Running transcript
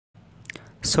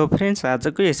So friends,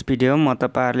 आजको यस भिडियोमा म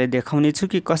तपाईहरुले देखाउने छु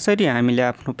कि कसरी हामीले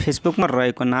आफ्नो फेसबुकमा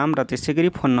रहेको नाम र त्यसैगरी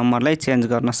फोन नम्बरलाई चेन्ज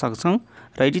गर्न सक्छौं।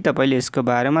 र यदि तपाईले यसको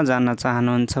बारेमा जान्न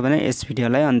चाहनुहुन्छ भने यस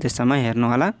भिडियोलाई अन्त्यसम्म हेर्नु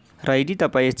होला। र यदि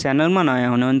तपाई यस च्यानलमा नयाँ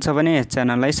हुनुहुन्छ भने यस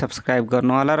च्यानललाई सब्स्क्राइब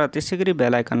गर्नु होला र त्यसैगरी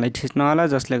बेल आइकनलाई थिच्नु होला,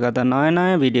 जसले गर्दा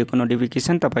नयाँ भिडियोको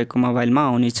नोटिफिकेसन तपाईको मोबाइलमा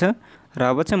आउनेछ। र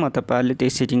अब चाहिँ म तपाईहरुले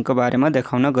त्यही सेटिङको बारेमा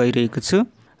देखाउन गइरहेको छु।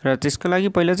 र त्यसको लागि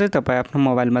पहिला चाहिँ तपाई आफ्नो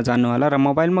मोबाइलमा जानु होला र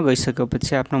मोबाइलमा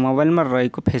गइसकेपछि आफ्नो मोबाइलमा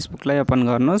रहेको फेसबुकलाई ओपन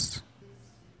गर्नुस्।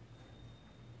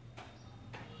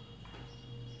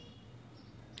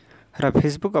 र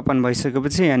फेसबुक ओपन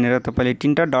भइसकेपछि यहाँनिर तपाईले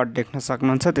तीनटा डट देख्न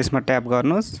सक्नुहुन्छ, त्यसमा ट्याप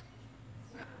गर्नुस्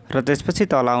र त्यसपछि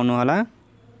तल आउनु होला।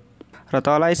 र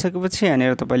तल आइसकेपछि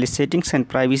यहाँनिर तपाईले सेटिंग्स एन्ड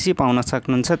प्राइभेसी पाउन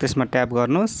सक्नुहुन्छ, त्यसमा ट्याप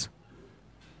गर्नुस्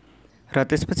र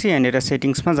त्यसपछि यहाँनिर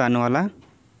सेटिंग्समा जानु होला।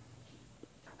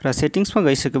 र सेटिंग्समा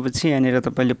गइसकेपछि यहाँनिर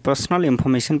तपाईले पर्सनल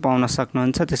इन्फर्मेसन पाउन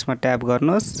सक्नुहुन्छ, त्यसमा ट्याप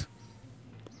गर्नुस्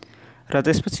र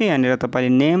त्यसपछि यहाँनिर तपाईले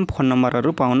नेम फोन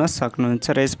नम्बरहरु पाउन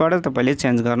सक्नुहुन्छ र यसबाट तपाईले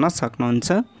चेन्ज गर्न सक्नुहुन्छ।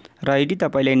 र यदि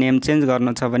तपाईले नेम चेन्ज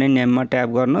गर्न छ भने नेममा ट्याप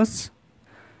गर्नुस्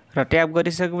र ट्याप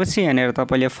गरिसकेपछि यहाँनिर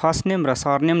तपाईले फर्स्ट नेम र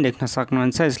सरनेम देख्न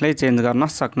सक्नुहुन्छ, यसलाई चेन्ज गर्न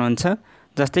सक्नुहुन्छ।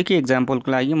 जस्तै कि एक्जाम्पलको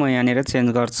लागि म यहाँनिर चेन्ज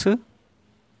गर्छु।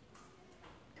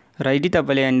 र यदि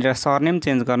तपाईले यहाँनिर सरनेम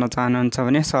चेन्ज गर्न चाहनुहुन्छ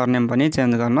भने सरनेम पनि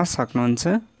चेन्ज गर्न सक्नुहुन्छ।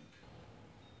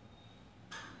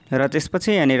 र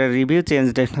त्यसपछि यहाँनिर रिभ्यू चेन्ज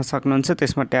देख्न सक्नुहुन्छ,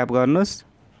 त्यसमा ट्याप गर्नुस्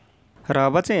र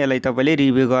अब चाहिँ यसलाई तपाईले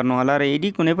रिभ्यू गर्नु होला। र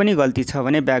यदि कुनै पनि गल्ती छ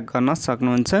भने ब्याक गर्न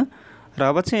सक्नुहुन्छ। र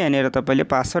अब चाहिँ यहाँनिर तपाईले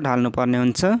पासवर्ड हाल्नु पर्ने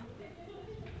हुन्छ।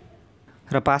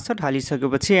 र पासवर्ड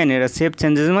हालिसकेपछि यहाँनिर सेभ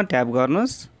चेन्जेसमा ट्याप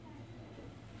गर्नुस्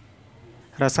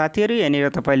र साथीहरु यहाँनिर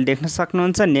तपाईले देख्न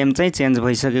सक्नुहुन्छ नेम चाहिँ चेन्ज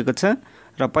भइसकेको छ।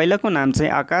 र पहिलाको नाम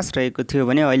चाहिँ आकाश रहेको थियो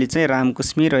भने अहिले चाहिँ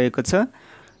रामकुस्मी रहेको छ।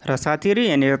 र साथीहरु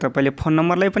यहाँनिर तपाईले फोन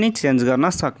नम्बरलाई पनि चेन्ज गर्न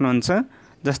सक्नुहुन्छ।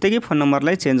 जस्तै कि फोन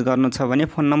नम्बरलाई चेन्ज गर्नु छ भने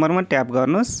फोन नम्बरमा ट्याप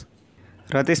गर्नुस्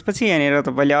र त्यसपछि यहाँनिर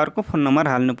तपाईले अर्को फोन नम्बर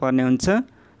हाल्नु पर्ने हुन्छ।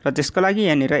 र त्यसको लागि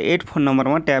यहाँनिर एड फोन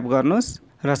नम्बरमा ट्याप गर्नुस्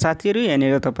र साथीहरु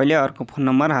यहाँनिर तपाईले अर्को फोन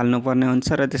नम्बर हाल्नु पर्ने हुन्छ।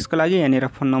 र त्यसको लागि यहाँनिर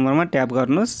फोन नम्बरमा ट्याप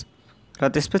गर्नुस् र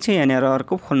त्यसपछि यहाँनिर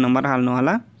अर्को फोन नम्बर हाल्नु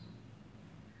होला।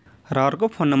 र अर्को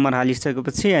फोन नम्बर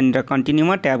हालिसकेपछि यहाँनिर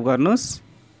कन्टिन्युमा ट्याप गर्नुस्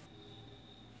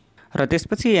र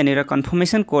त्यसपछि यहाँनिर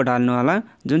कन्फर्मेसन कोड हाल्नु होला,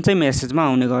 जुन चाहिँ मेसेजमा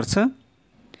आउने गर्छ।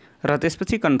 र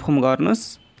त्यसपछि कन्फर्म गर्नुस्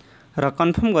र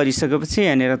कन्फर्म गरिसकेपछि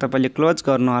यहाँनिर तपाईले क्लोज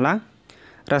गर्नु होला।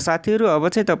 र साथीहरु अब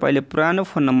चाहिँ तपाईले पुरानो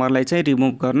फोन नम्बरलाई चाहिँ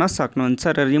रिमुभ गर्न सक्नुहुन्छ।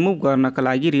 र रिमुभ गर्नको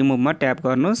लागि रिमुभमा ट्याप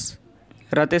गर्नुस्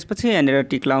र त्यसपछि यहाँनिर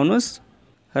टिक लाउनुस्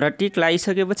र टिक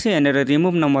लागिसकेपछि यहाँनिर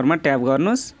रिमुभ नम्बरमा ट्याप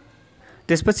गर्नुस्।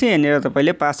 त्यसपछि यहाँनिर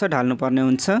तपाईले पासवर्ड हाल्नु पर्ने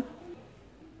हुन्छ।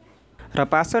 र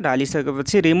पासवर्ड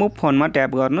हालिसकेपछि रिमुभ फोनमा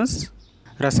ट्याप गर्नुस्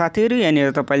र साथीहरु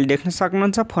यहाँनिर तपाईले देख्न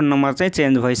सक्नुहुन्छ फोन नम्बर चाहिँ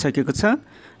चेन्ज भइसकेको छ।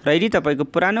 र यदि तपाईको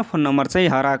पुरानो फोन नम्बर चाहिँ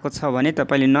हराएको छ भने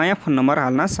तपाईले नयाँ फोन नम्बर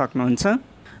हाल्न सक्नुहुन्छ।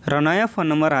 र नयाँ फोन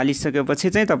नम्बर हालिसकेपछि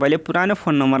चाहिँ तपाईले पुरानो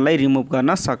फोन नम्बरलाई रिमुभ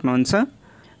गर्न सक्नुहुन्छ।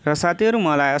 र साथीहरु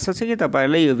मलाई आशा छ कि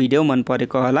तपाईहरुलाई यो भिडियो मन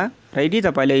परेको होला। र यदि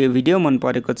तपाईलाई यो भिडियो मन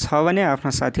परेको छ भने आफ्ना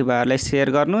साथीभाइहरुलाई शेयर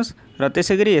गर्नुस् र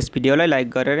त्यसैगरी यस भिडियोलाई लाइक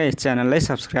गरेर यस च्यानललाई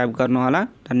सब्स्क्राइब गर्नु होला।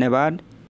 धन्यवाद।